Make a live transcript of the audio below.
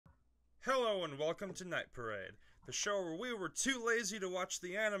Hello and welcome to Night Parade, the show where we were too lazy to watch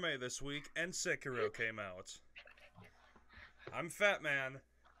the anime this week and Sekiro came out. I'm Fat Man,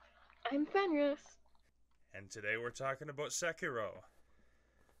 I'm Fenris. and today we're talking about Sekiro.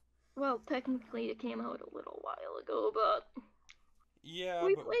 Well, technically it came out a little while ago, but Yeah,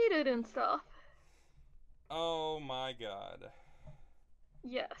 we but played it and stuff. oh my god.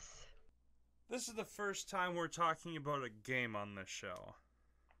 Yes. This is the first time we're talking about a game on this show.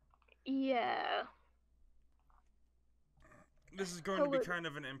 Yeah. This is going to be kind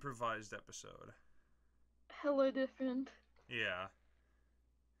of an improvised episode. Hella different. Yeah.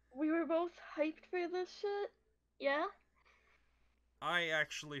 We were both hyped for this shit. Yeah? I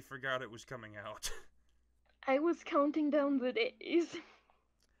actually forgot it was coming out. I was counting down the days.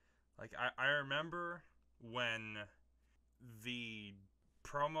 Like, I remember when the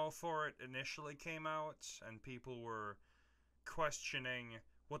promo for it initially came out and people were questioning,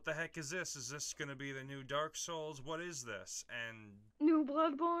 what the heck is this? Is this going to be the new Dark Souls? What is this? And New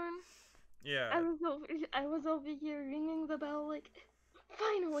Bloodborne? yeah. I was over here ringing the bell like,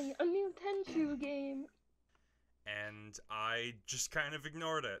 finally, a new Tenchu game. And I just kind of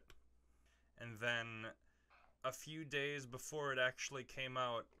ignored it. And then a few days before it actually came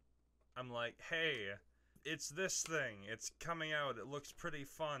out, I'm like, hey, it's this thing. It's coming out. It looks pretty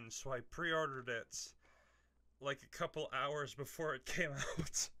fun. So I pre-ordered it like a couple hours before it came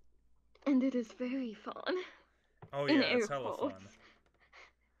out. And it is very fun. Oh yeah, it's hella fun.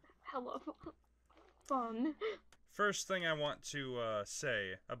 Hella fun. First thing I want to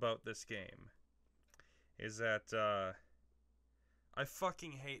say about this game is that I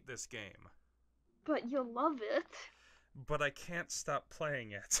fucking hate this game. But you love it. But I can't stop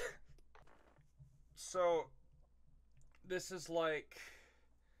playing it. So, this is like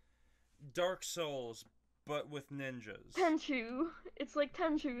Dark Souls, but with ninjas. Tenchu. It's like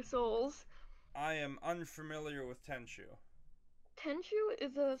Tenchu Souls. I am unfamiliar with Tenchu. Tenchu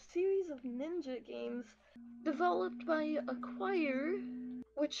is a series of ninja games developed by Acquire,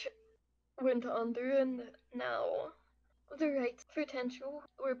 which went under, and now the rights for Tenchu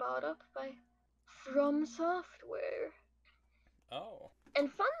were bought up by From Software. Oh.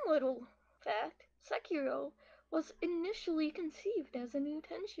 And fun little fact, Sekiro was initially conceived as a new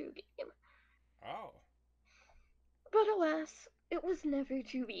Tenchu game. Oh. But alas, it was never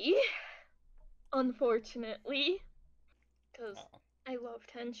to be. Unfortunately. Because I love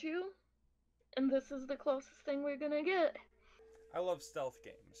Tenchu, and this is the closest thing we're gonna get. I love stealth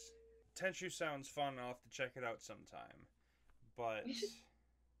games. Tenchu sounds fun, I'll have to check it out sometime. But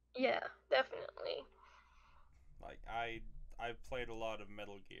yeah, definitely. Like, I've played a lot of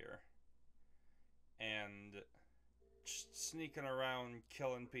Metal Gear. And just sneaking around,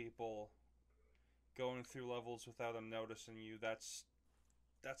 killing people, going through levels without them noticing you, that's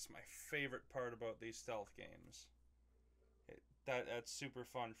my favorite part about these stealth games. That's super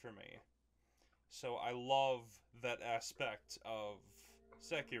fun for me. So I love that aspect of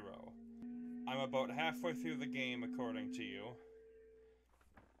Sekiro. I'm about halfway through the game, according to you.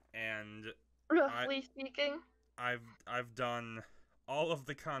 And roughly speaking, I've done all of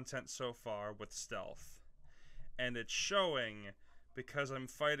the content so far with stealth. And it's showing because I'm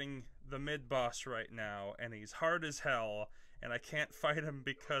fighting the mid-boss right now, and he's hard as hell, and I can't fight him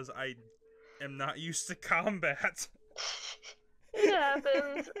because I am not used to combat. It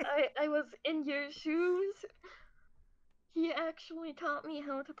happens. I was in your shoes. He actually taught me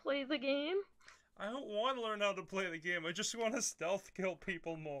how to play the game. I don't want to learn how to play the game, I just want to stealth kill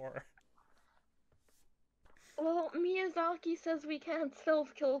people more. Well, Miyazaki says we can't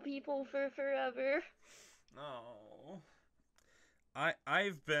stealth kill people for forever. Oh.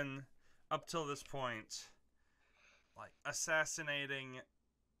 I've been, up till this point, like, assassinating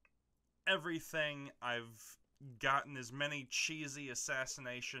everything. I've gotten as many cheesy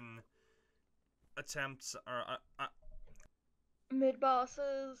assassination attempts, or,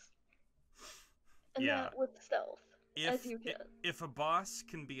 mid-bosses, and yeah. that with stealth, as you can. If a boss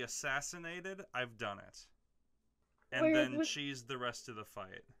can be assassinated, I've done it. And Whereas then cheese the rest of the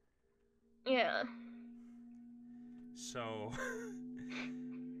fight. Yeah. So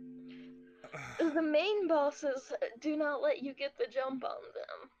the main bosses do not let you get the jump on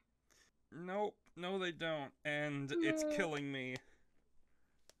them. Nope, no they don't, and it's killing me.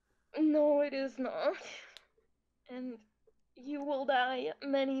 No, it is not. And you will die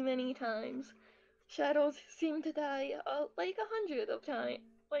many, many times. Shadows seem to die like 100 of times,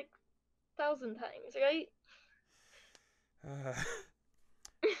 like 1,000 times, right?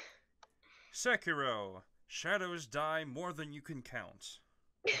 Sekiro. Shadows die more than you can count.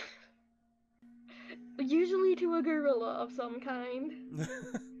 Usually to a gorilla of some kind.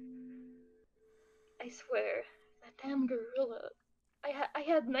 swear, that damn gorilla. I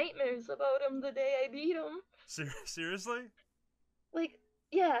had nightmares about him the day I beat him. Seriously? Like,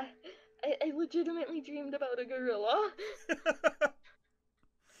 yeah, I legitimately dreamed about a gorilla.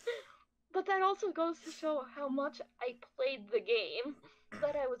 But that also goes to show how much I played the game,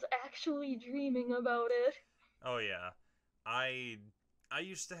 that I was actually dreaming about it. Oh yeah. I I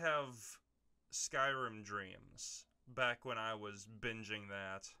used to have Skyrim dreams back when I was binging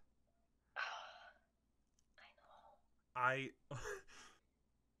that. I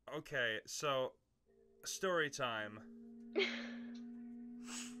Okay, so story time.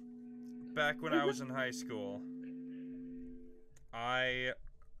 Back when I was in high school, I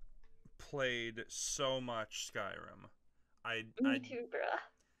played so much Skyrim. I Me I too, bruh.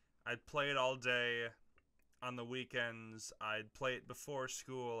 I'd play it all day on the weekends. I'd play it before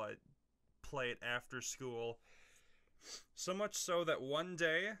school. I'd play it after school. So much so that one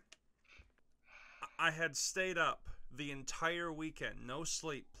day I had stayed up the entire weekend, no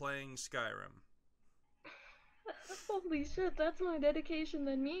sleep, playing Skyrim. Holy shit, that's more dedication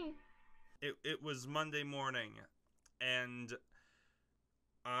than me. It was Monday morning, and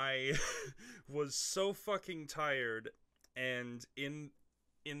I was so fucking tired and in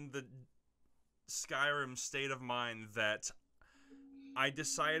the Skyrim state of mind that I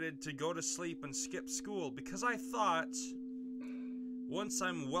decided to go to sleep and skip school because I thought once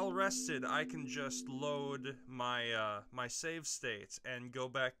I'm well rested, I can just load my save state and go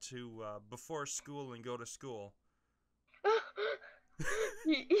back to before school and go to school.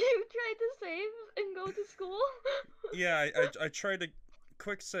 You tried to save and go to school? Yeah, I tried to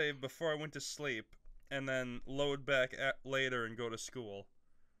quick save before I went to sleep, and then load back later and go to school.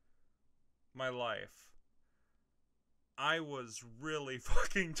 My life. I was really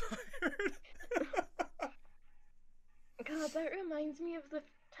fucking tired. God, that reminds me of the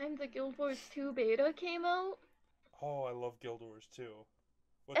time the Guild Wars 2 beta came out. Oh, I love Guild Wars too.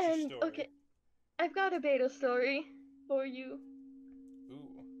 What's your And, story? okay, I've got a beta story for you.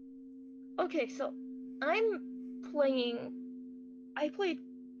 Ooh. Okay, so I'm playing. I played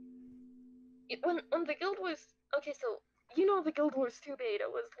when the Guild Wars. Okay, so you know the Guild Wars 2 beta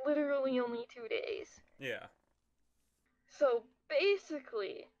was literally only 2 days. Yeah. So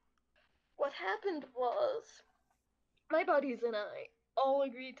basically, what happened was my buddies and I all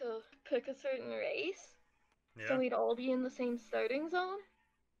agreed to pick a certain race, so Yeah. we'd all be in the same starting zone.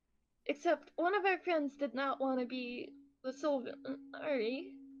 Except one of our friends did not want to be the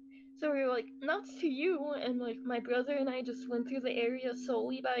Sylvanari, so we were like, nuts to you, and like my brother and I just went through the area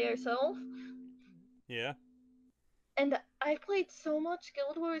solely by ourselves. Yeah. And I played so much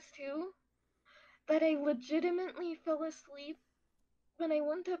Guild Wars 2 that I legitimately fell asleep when I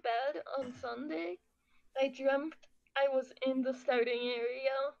went to bed on Sunday. I dreamt I was in the starting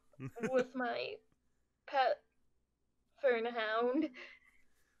area with my pet Fernhound.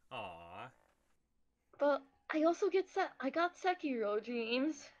 Aw. But I also I got Sekiro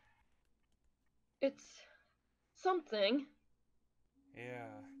dreams. It's something. Yeah.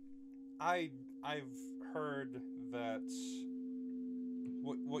 I've heard that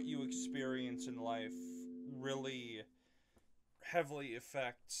what you experience in life really heavily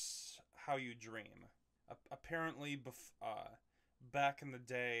affects how you dream. Apparently, back in the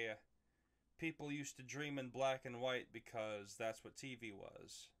day, people used to dream in black and white because that's what TV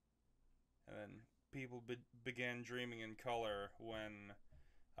was, and then people began dreaming in color when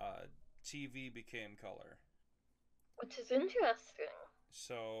uh, TV became color. Which is interesting.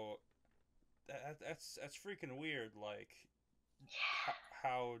 So that's freaking weird. Like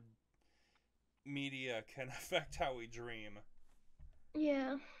how media can affect how we dream.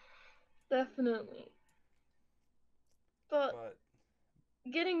 Yeah, definitely. But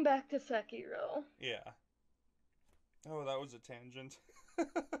But getting back to Sekiro, yeah. Oh, that was a tangent.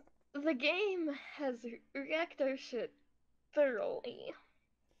 the game has wrecked our shit thoroughly.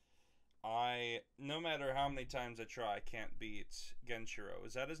 No matter how many times I try, I can't beat Genshiro.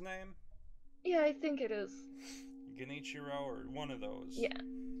 Is that his name? Yeah, I think it is. Genichiro or one of those. Yeah.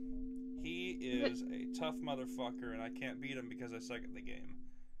 He The, is a tough motherfucker, and I can't beat him because I suck at the game.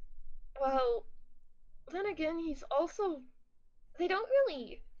 well, then again, he's also. They don't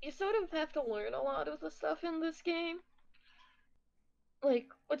really. You sort of have to learn a lot of the stuff in this game. Like,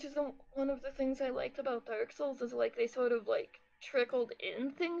 which is one of the things I liked about Dark Souls is like they sort of like trickled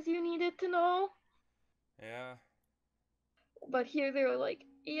in things you needed to know. Yeah. But here they're like,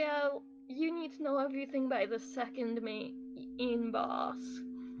 yeah, you need to know everything by the second main boss.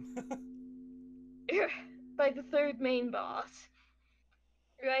 By the third main boss.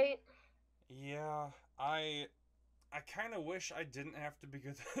 Right? Yeah, I I kind of wish I didn't have to be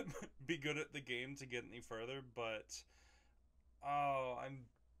good at, be good at the game to get any further, but oh,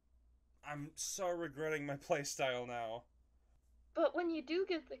 I'm so regretting my playstyle now. But when you do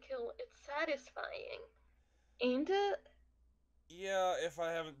get the kill, it's satisfying, ain't it? Yeah, if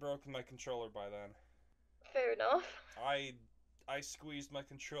I haven't broken my controller by then. Fair enough. I I squeezed my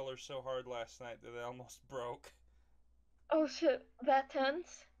controller so hard last night that it almost broke. Oh shit, that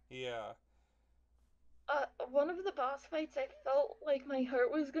tense? Yeah. One of the boss fights, I felt like my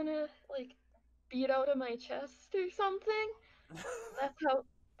heart was gonna, like, beat out of my chest or something. That's how,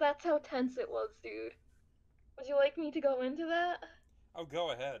 that's how tense it was, dude. Would you like me to go into that? Oh,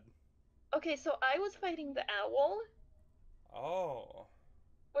 go ahead. Okay, so I was fighting the owl, Oh.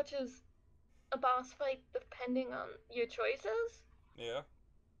 which is a boss fight depending on your choices. Yeah.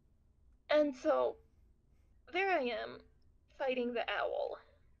 And so there I am fighting the owl.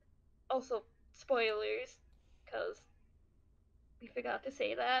 Also, spoilers, because we forgot to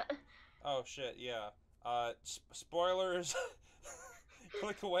say that. Oh shit, yeah. Spoilers.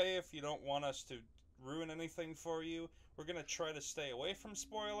 Click away if you don't want us to ruin anything for you. We're gonna try to stay away from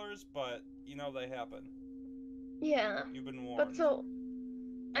spoilers, but you know they happen. Yeah, You've been but warned. so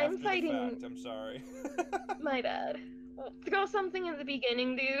I'm After the fighting. fact, I'm sorry. My bad. Well, throw something in the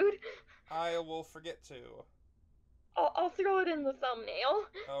beginning, dude. I will forget to. I'll throw it in the thumbnail.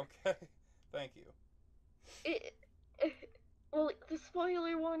 Okay. Thank you. It, well, the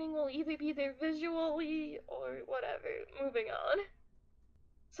spoiler warning will either be there visually or whatever. Moving on.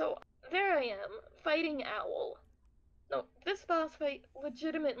 So, there I am, fighting Owl. No, this boss fight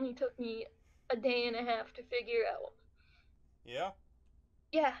legitimately took me a day and a half to figure out. Yeah?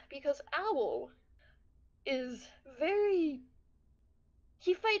 Yeah, because Owl is very.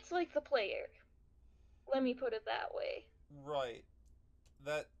 He fights like the player. Let me put it that way. Right.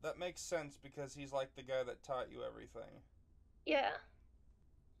 That makes sense because he's like the guy that taught you everything. Yeah.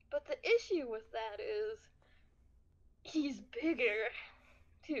 But the issue with that is he's bigger,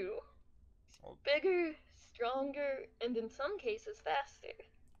 too. Well, Bigger, stronger, and in some cases faster.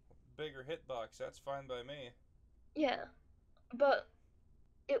 bigger hitbox, that's fine by me. Yeah, but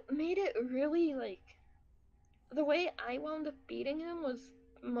it made it really like. The way I wound up beating him was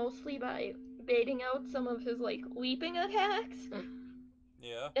mostly by baiting out some of his like leaping attacks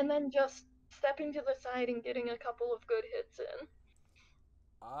Yeah. and then just stepping to the side and getting a couple of good hits in.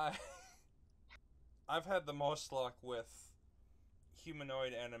 I I've had the most luck with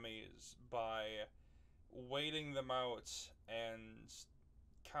humanoid enemies by waiting them out and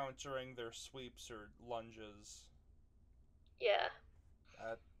countering their sweeps or lunges. Yeah.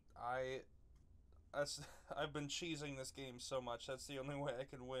 That I that's I've been cheesing this game so much. That's the only way I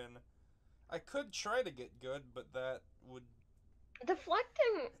can win. I could try to get good, but that would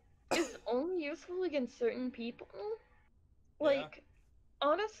Deflecting is only useful against certain people. yeah. Like,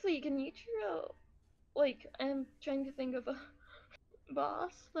 honestly, Genichiro, like, I'm trying to think of a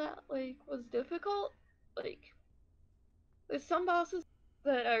boss that, like, was difficult. Like, there's some bosses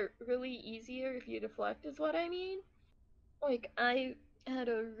that are really easier if you deflect, is what I mean. Like, I had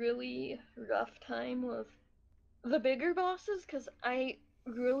a really rough time with the bigger bosses because I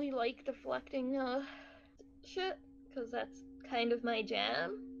really like deflecting shit because that's kind of my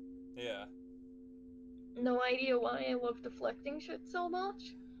jam. Yeah. No idea why I love deflecting shit so much.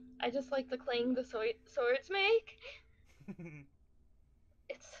 I just like the clang the swords make.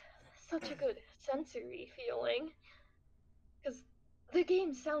 It's such a good sensory feeling because the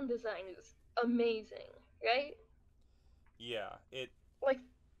game's sound design is amazing, right? Yeah, it Like,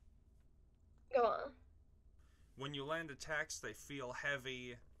 go on. when you land attacks, they feel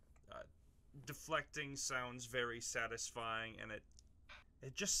heavy. Uh, Deflecting sounds very satisfying, and it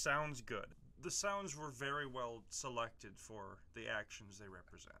just sounds good. The sounds were very well selected for the actions they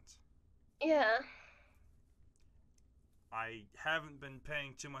represent. Yeah, I haven't been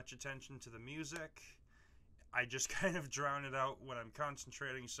paying too much attention to the music. I just kind of drown it out when I'm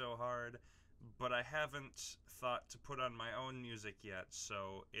concentrating so hard, but I haven't thought to put on my own music yet,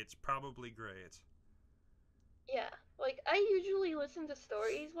 so it's probably great. yeah. Like, I usually listen to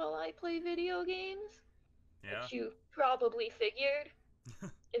stories while I play video games, Yeah? which you probably figured,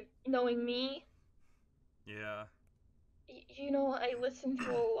 if knowing me. Yeah. You know, I listen to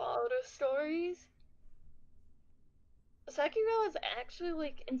a lot of stories. Sekiro has actually,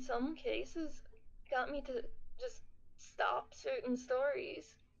 like, in some cases, got me to just stop certain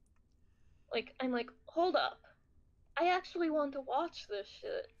stories. Like, I'm like, hold up. I actually want to watch this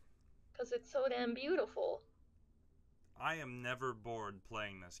shit, because it's so damn beautiful. I am never bored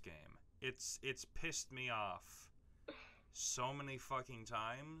playing this game. It's pissed me off so many fucking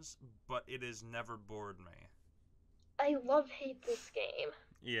times, but it has never bored me. I love-hate this game.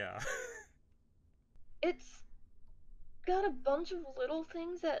 Yeah. It's got a bunch of little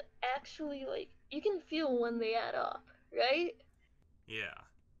things that actually, like, you can feel when they add up, right? Yeah.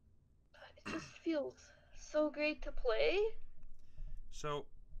 It just feels so great to play. So,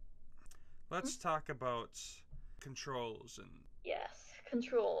 let's talk about controls and Yes,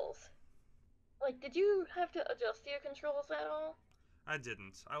 controls. Like, did you have to adjust your controls at all? I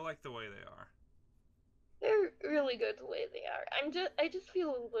didn't. I like the way they are. They're really good the way they are. I just feel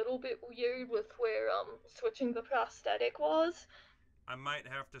a little bit weird with where switching the prosthetic was. I might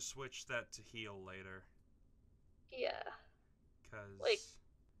have to switch that to heal later. Yeah. Like, Cause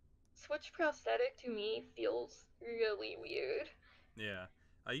switch prosthetic to me feels really weird. yeah,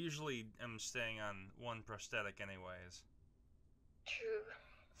 I usually am staying on one prosthetic anyways. True.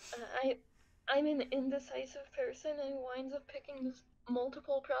 I'm an indecisive person who winds up picking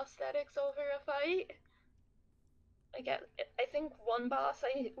multiple prosthetics over a fight. Like, I think one boss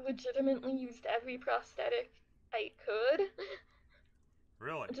I legitimately used every prosthetic I could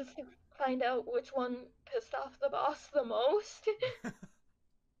Really? just to find out which one pissed off the boss the most.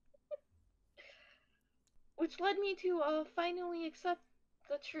 Which led me to finally accept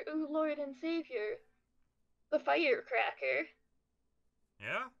the true Lord and Savior, the Firecracker.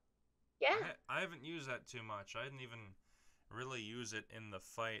 Yeah? Yeah, I haven't used that too much. I didn't even really use it in the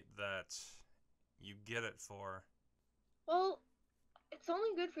fight that you get it for. well, it's only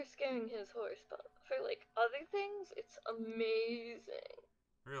good for scaring his horse, but for like other things, it's amazing.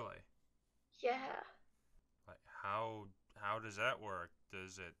 Really? Yeah. Like how does that work?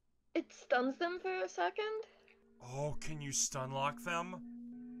 Does it It stuns them for a second. Oh, can you stun lock them?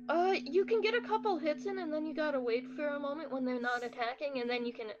 You can get a couple hits in, and then you gotta wait for a moment when they're not attacking, and then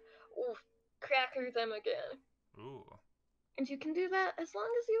you can cracker them again. Ooh. And you can do that as long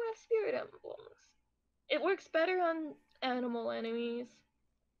as you have spirit emblems. It works better on animal enemies,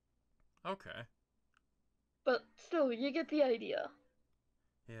 Okay. but still, you get the idea.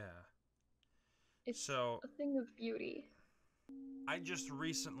 Yeah. It's So, a thing of beauty. I just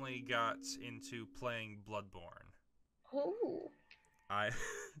recently got into playing Bloodborne. Oh, I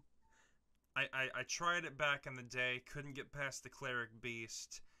I tried it back in the day, couldn't get past the cleric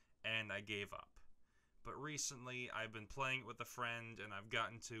beast, and I gave up. But recently, I've been playing it with a friend, and I've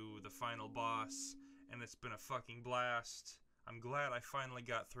gotten to the final boss, and it's been a fucking blast. I'm glad I finally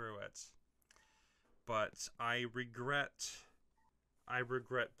got through it. But I regret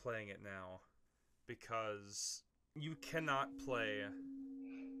playing it now, because you cannot play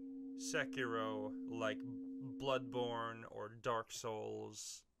Sekiro like Bloodborne or Dark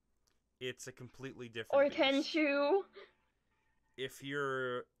Souls. It's a completely different or beast. Tenshu. If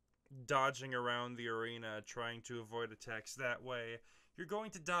you're dodging around the arena trying to avoid attacks that way, you're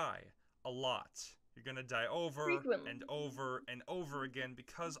going to die a lot. You're going to die over Frequently. and over and over again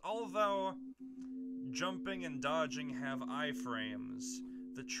because although jumping and dodging have iframes,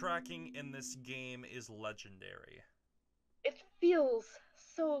 the tracking in this game is legendary. It feels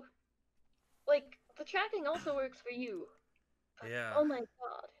so. Like, the tracking also works for you. Yeah. Oh my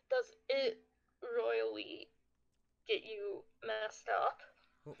god, does it royally get you messed up?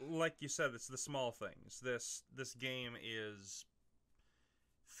 Like you said, it's the small things. This game is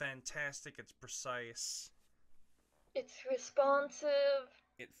fantastic. It's precise. It's responsive.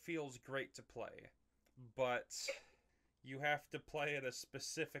 It feels great to play, but you have to play it a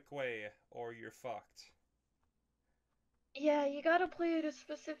specific way or you're fucked. Yeah, you gotta play it a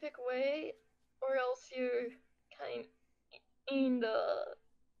specific way, or else you're kind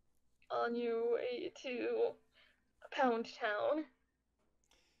on your way to Pound Town.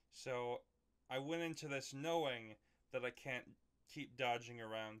 So I went into this knowing that I can't keep dodging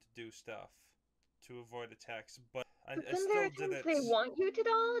around to do stuff to avoid attacks, but But I then there still are did times it. they want you to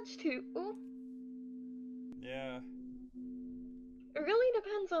dodge too. Yeah. It really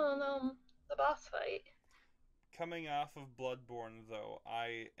depends on the boss fight. Coming off of Bloodborne, though,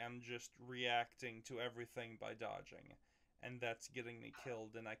 I am just reacting to everything by dodging. And that's getting me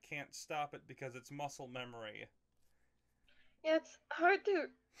killed, and I can't stop it because it's muscle memory. Yeah, it's hard to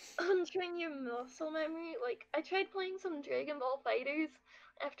untrain your muscle memory. Like, I tried playing some Dragon Ball Fighters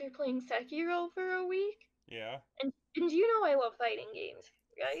after playing Sekiro for a week. Yeah. And you know I love fighting games,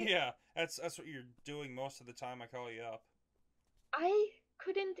 right? Yeah, that's what you're doing most of the time I call you up. I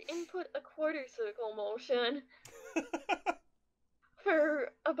couldn't input a quarter circle motion for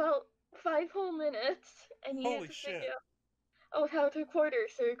about 5 whole minutes. I needed Holy to shit. figure out how to quarter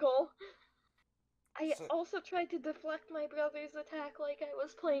circle. I So, also tried to deflect my brother's attack like I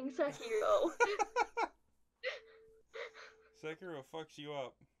was playing Sekiro. Sekiro fucks you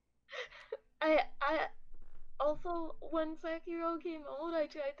up. I Also, when Sekiro came out, I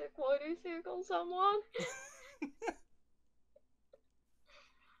tried to quarter circle someone.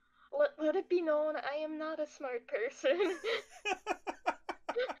 Let it be known, I am not a smart person.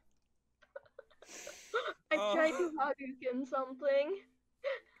 I Oh, tried to Hadouken something.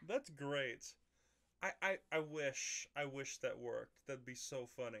 that's great. I wish that worked. That'd be so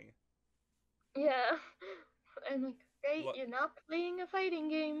funny. Yeah. I'm like, great, L- you're not playing a fighting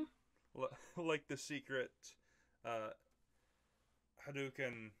game. like the secret uh,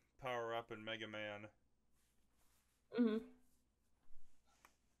 Hadouken power up in Mega Man. Mm-hmm.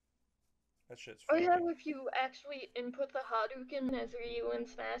 That shit's Or yeah, funny. if you actually input the Hadouken as Ryu in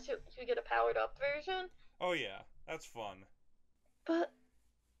Smash, you get a powered up version. Oh yeah, that's fun. But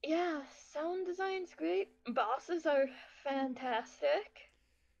yeah, sound design's great. Bosses are fantastic.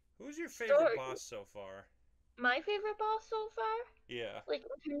 Who's your favorite Story. boss so far? My favorite boss so far, Yeah. like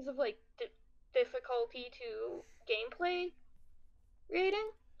in terms of like difficulty to gameplay rating.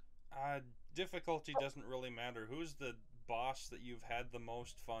 Uh, Difficulty doesn't really matter. Who's the boss that you've had the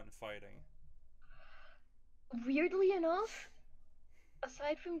most fun fighting? Weirdly enough,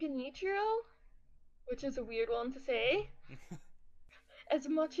 aside from Genichiro, which is a weird one to say, as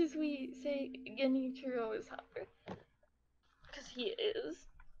much as we say Genichiro is hard, because he is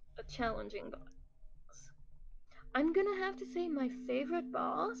a challenging boss, I'm gonna have to say my favorite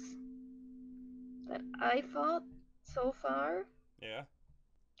boss that I fought so far Yeah.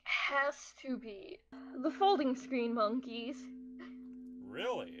 has to be the folding screen monkeys.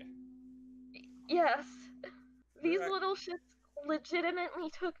 Really? Yes, these They're little shits legitimately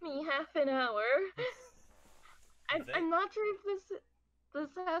took me half an hour. they I'm not sure if this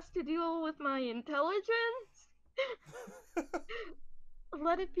has to do with my intelligence.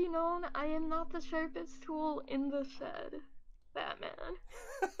 Let it be known, I am not the sharpest tool in the shed, Batman.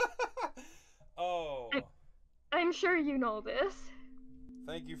 I, Oh, I'm sure you know this.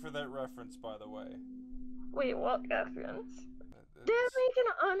 thank you for that reference, by the way. Wait, what reference? Did I It's, make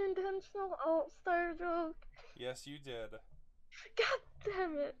an unintentional all-star joke? yes, you did. God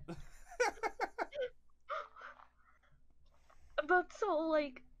damn it. But so,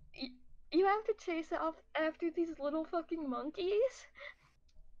 like, you have to chase off after these little fucking monkeys,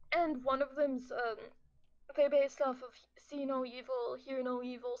 and one of them's, they're based off of see no evil, hear no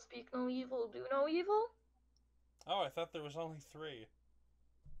evil, speak no evil, do no evil. Oh, I thought there was only three.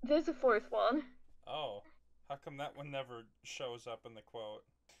 There's a fourth one, Oh, how come that one never shows up in the quote?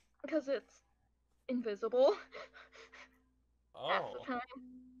 because it's invisible half the Oh, time.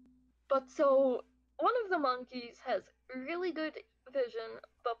 But so, one of the monkeys has really good vision,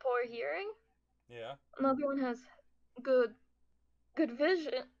 but poor hearing. yeah. Another one has good good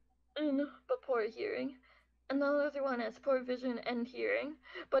vision, but poor hearing. Another one has poor vision and hearing.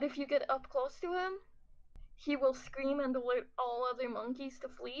 But if you get up close to him, he will scream and alert all other monkeys to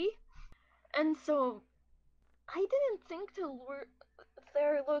flee. And so I didn't think to lure.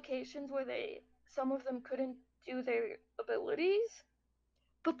 There are locations where some of them couldn't do their abilities,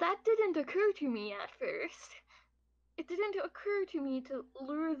 but that didn't occur to me at first. It didn't occur to me to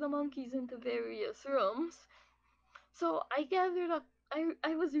lure the monkeys into various rooms. So I gathered up.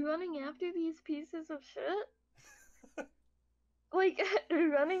 I was running after these pieces of shit, like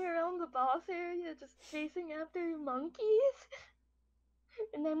running around the boss area, just chasing after monkeys.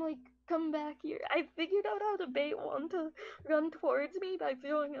 And I'm like, come back here. I figured out how to bait one to run towards me by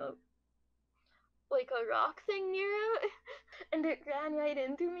throwing a rock thing near it, and it ran right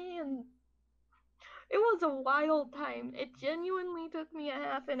into me, and it was a wild time. It genuinely took me a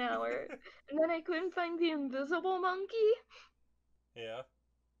half an hour, and then I couldn't find the invisible monkey. Yeah.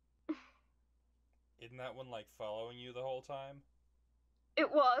 Isn't that one like following you the whole time?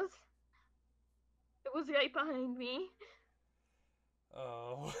 It was. It was right behind me.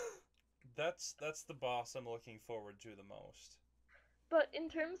 Oh, that's the boss I'm looking forward to the most. But in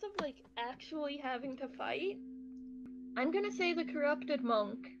terms of like actually having to fight, I'm gonna say the corrupted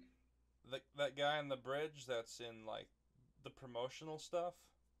monk. That guy on the bridge that's in like the promotional stuff.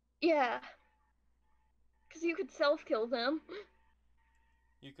 Yeah, because you could self kill them.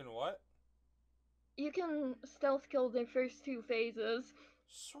 You can what? You can stealth kill their first two phases,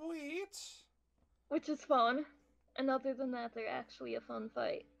 Sweet. which is fun. And other than that, they're actually a fun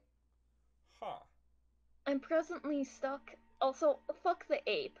fight. Huh. I'm presently stuck. Also, fuck the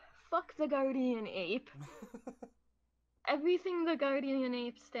ape. Fuck the guardian ape. Everything the guardian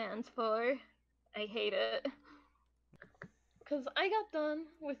ape stands for, I hate it. Because I got done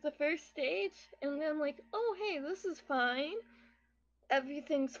with the first stage, and then I'm like, oh hey, this is fine.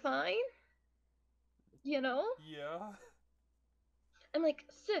 Everything's fine, you know? Yeah. I'm like,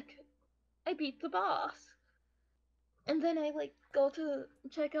 sick. I beat the boss. And then I like go to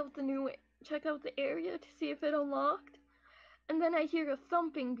check out the area to see if it unlocked. And then I hear a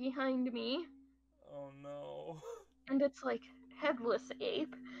thumping behind me, Oh no. and it's like headless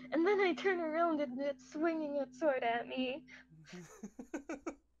ape. And then I turn around and it's swinging its sword at me.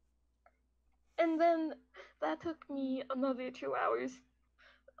 And then that took me another 2 hours,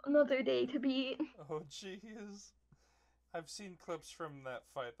 another day to beat. Oh jeez. I've seen clips from that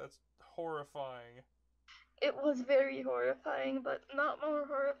fight. That's horrifying. It was very horrifying, but not more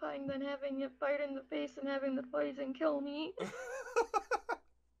horrifying than having it bite in the face and having the poison kill me.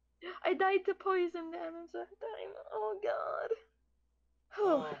 I died to poison damage that time. Oh god.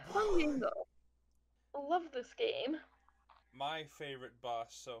 Oh, Oh fun boy. game though. Love this game. My favorite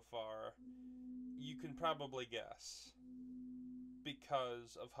boss so far, you can probably guess,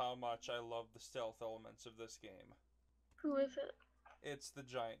 because of how much I love the stealth elements of this game. Who is it? It's the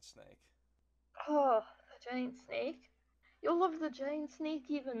giant snake. Oh, the giant snake. You'll love the giant snake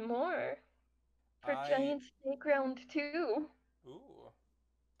even more for I. Giant Snake Round 2, Ooh.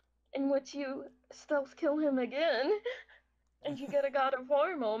 in which you stealth kill him again, and you get a God of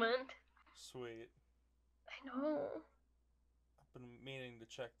War moment. Sweet. I know. I've been meaning to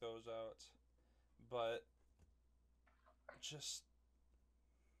check those out. But just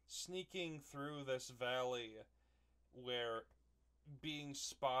sneaking through this valley where being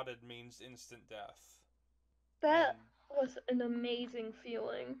spotted means instant death. And That was an amazing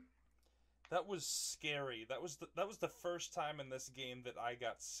feeling. that was scary. That was the first time in this game that I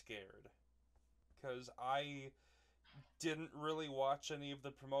got scared. Cuz I didn't really watch any of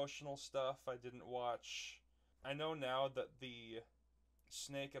the promotional stuff. I know now that the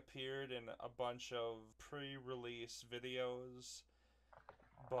snake appeared in a bunch of pre-release videos,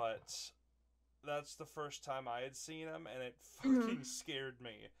 but that's the first time I had seen him, and it fucking scared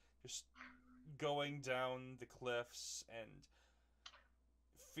me. Just going down the cliffs and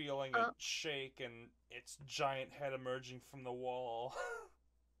feeling it Uh, shake and its giant head emerging from the wall.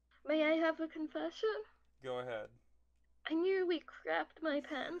 may I have a confession? Go ahead. I nearly crapped my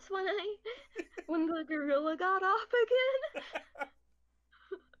pants when the gorilla got off again.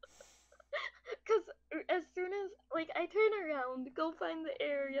 Cause as soon as like I turn around, go find the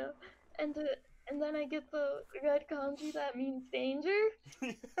area, and uh, and then I get the red kanji that means danger.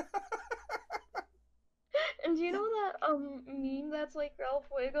 And you know that meme that's like Ralph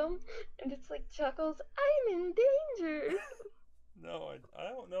Wiggum, and it's like Chuckles, I'm in danger. No, I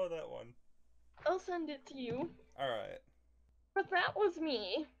don't know that one. I'll send it to you. Alright. But that was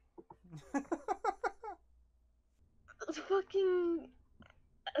me. It's fucking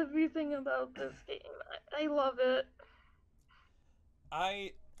everything about this game. I love it.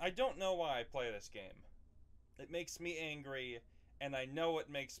 I don't know why I play this game. It makes me angry, and I know it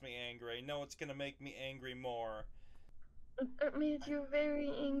makes me angry. I know it's gonna make me angry more. It made you very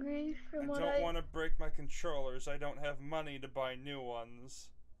angry I from what don't I. want to break my controllers. I don't have money to buy new ones.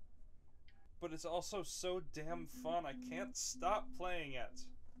 But it's also so damn fun. I can't stop playing it.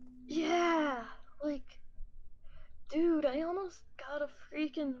 Yeah! Like, dude, I almost got a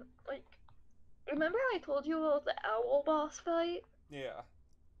freaking. Like, remember I told you about the owl boss fight? Yeah.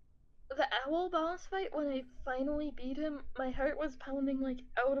 The owl boss fight, when I finally beat him, my heart was pounding like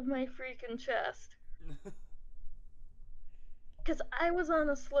out of my freaking chest. Because I was on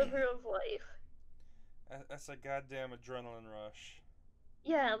a sliver of life. That's a goddamn adrenaline rush.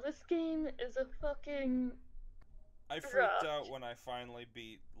 Yeah, this game is a fucking I freaked out rush. when I finally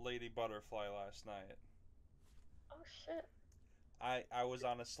beat Lady Butterfly last night. Oh shit. I was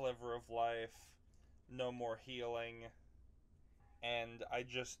on a sliver of life, no more healing, and I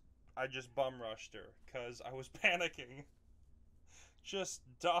just bum rushed her cuz I was panicking. Just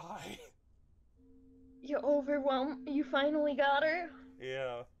die. You overwhelmed. You finally got her?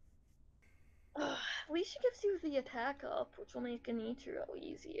 Yeah. Ugh, at least she gives you the attack up, which will make an Ichiro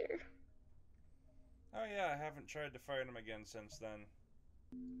easier. Oh yeah, I haven't tried to fight him again since then.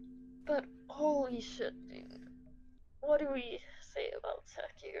 But holy shit, dude. What do we say about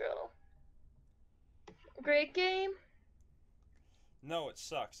Sekiro? Great game? No, it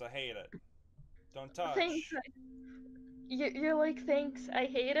sucks. I hate it. Don't Thanks. touch. You're like, thanks, I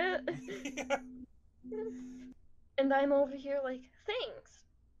hate it. Yeah. And I'm over here like, thanks.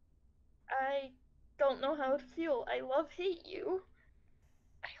 I don't know how to feel. I love hate you.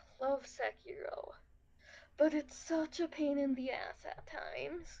 I love Sekiro. But it's such a pain in the ass at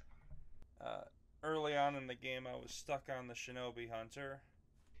times. Uh, Early on in the game, I was stuck on the Shinobi Hunter,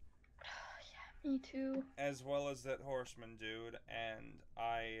 Yeah, me too. as well as that Horseman dude, and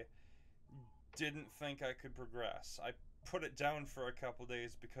I didn't think I could progress. I put it down for a couple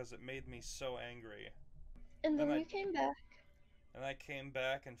days because it made me so angry. And Then then I you came back. and I came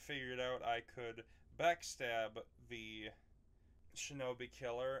back and figured out I could backstab the shinobi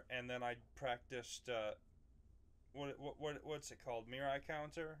killer, and then I practiced what's it called, Mirai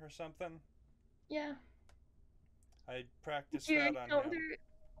counter or something. Yeah. I practiced Your that on encounter. him.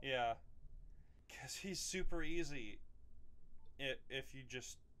 Yeah, because he's super easy if you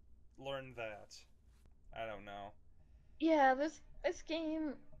just learn that. I don't know. Yeah, this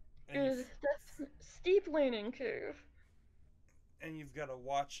game And is that's steep learning curve. you've got to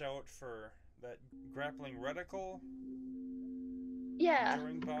watch out for that grappling reticle Yeah,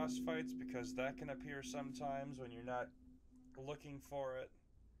 during boss fights, because that can appear sometimes when you're not looking for it.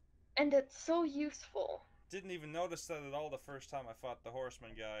 and it's so useful. Didn't even notice that at all the first time I fought the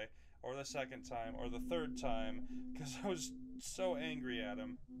horseman guy, or the second time, or the third time, because I was so angry at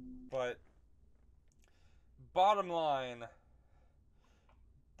him. But bottom line,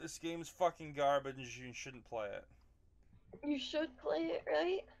 this game's fucking garbage. You shouldn't play it. You should play it,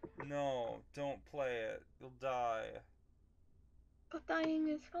 right? No, don't play it. You'll die. But dying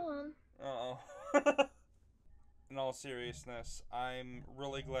is fun. Uh oh. In all seriousness, I'm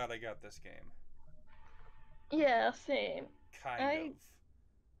really glad I got this game. Yeah, same. Kind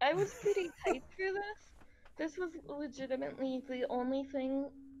I I was pretty of. hyped for this. This was legitimately the only thing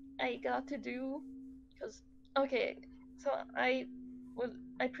I got to do because okay, so I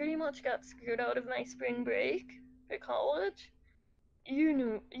pretty much got screwed out of my spring break for college. You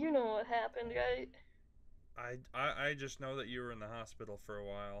know what happened, right? I just know that you were in the hospital for a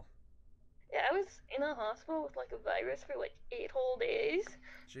while. Yeah, I was in a hospital with like a virus for like 8 whole days,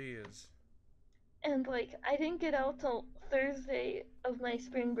 Jeez. and like I didn't get out till Thursday of my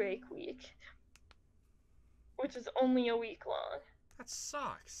spring break week, which is only a week long. That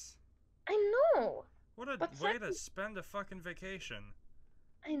sucks. I know, What a but way to spend a fucking vacation.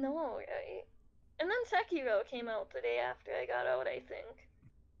 I know, right? And then Sekiro came out the day after I got out, I think.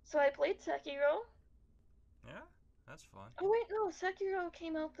 So I played Sekiro. Yeah, that's fun. Oh wait, no, Sekiro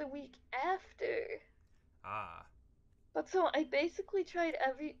came out the week after. Ah. But so I basically tried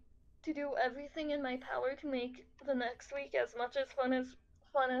to do everything in my power to make the next week as much as fun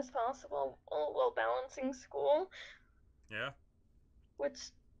as possible while balancing school, Yeah.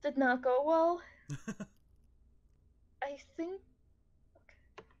 which did not go well. I think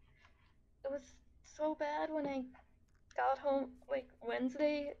it was so bad when I got home like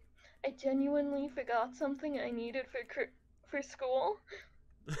Wednesday. I genuinely forgot something I needed for school,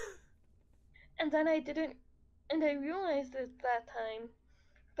 and then I didn't, and I realized it that time,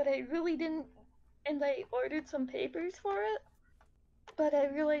 but I really didn't, and I ordered some papers for it, but I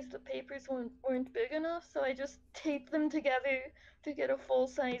realized the papers weren't big enough, so I just taped them together to get a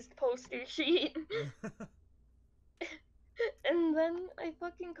full-sized poster sheet, and then I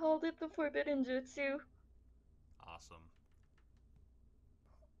fucking called it the Forbidden Jutsu. Awesome.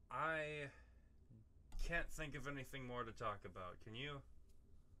 I can't think of anything more to talk about. Can you?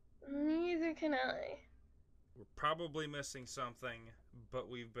 Neither can I. We're probably missing something, but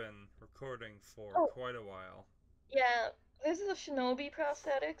we've been recording for Oh, quite a while. yeah, this is the Shinobi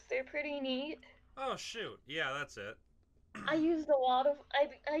prosthetics. They're pretty neat. Oh shoot. Yeah, that's it. I used a lot of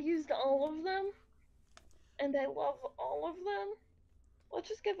I used all of them, and I love all of them. Let's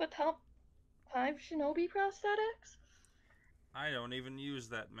just give a top 5 Shinobi prosthetics. I don't even use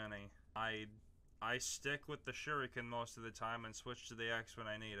that many. I stick with the shuriken most of the time and switch to the X when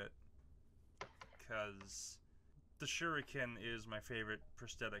I need it. Cause the shuriken is my favorite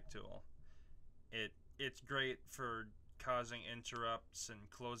prosthetic tool. It's great for causing interrupts and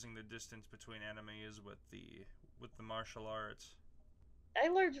closing the distance between enemies with the martial arts. I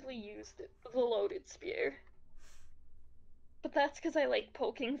largely used the loaded spear, but that's because I like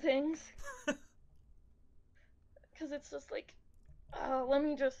poking things. Because it's just like, let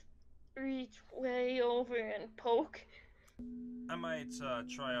me just reach way over and poke. I might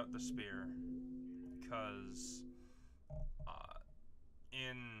try out the spear, cause uh,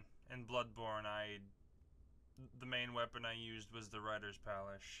 in Bloodborne, the main weapon I used was the Rider's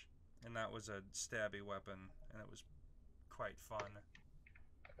Palish, and that was a stabby weapon, and it was quite fun.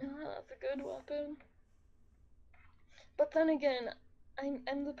 That's a good weapon. But then again,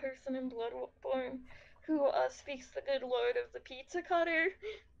 I'm the person in Bloodborne who speaks the good lord of the pizza cutter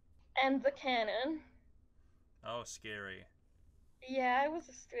and the cannon. Oh, scary. Yeah, I was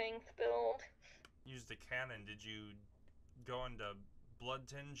a strength build. Use the cannon. Did you go into blood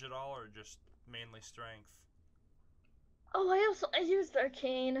tinge at all, or just mainly strength? Oh, I used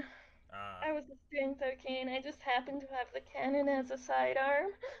arcane. Ah, I was a strength arcane. I just happened to have the cannon as a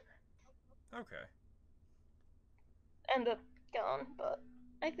sidearm okay. and the gun, but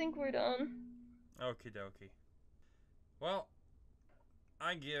I think we're done. Okie dokie. Well,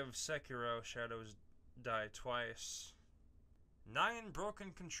 I give Sekiro Shadows Die Twice 9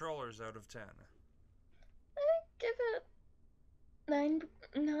 broken controllers out of 10. I give it 9,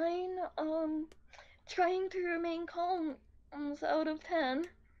 trying to remain calm out of 10.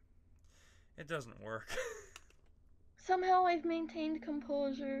 It doesn't work. Somehow I've maintained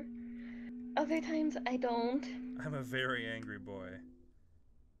composure. Other times I don't. I'm a very angry boy.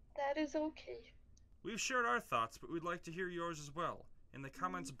 That is okay. We've shared our thoughts, but we'd like to hear yours as well, in the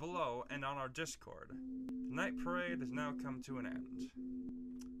comments below and on our Discord. The night parade has now come to an end.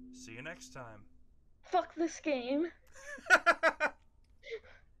 See you next time. Fuck this game.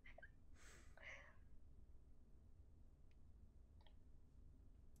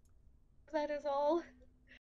 That is all.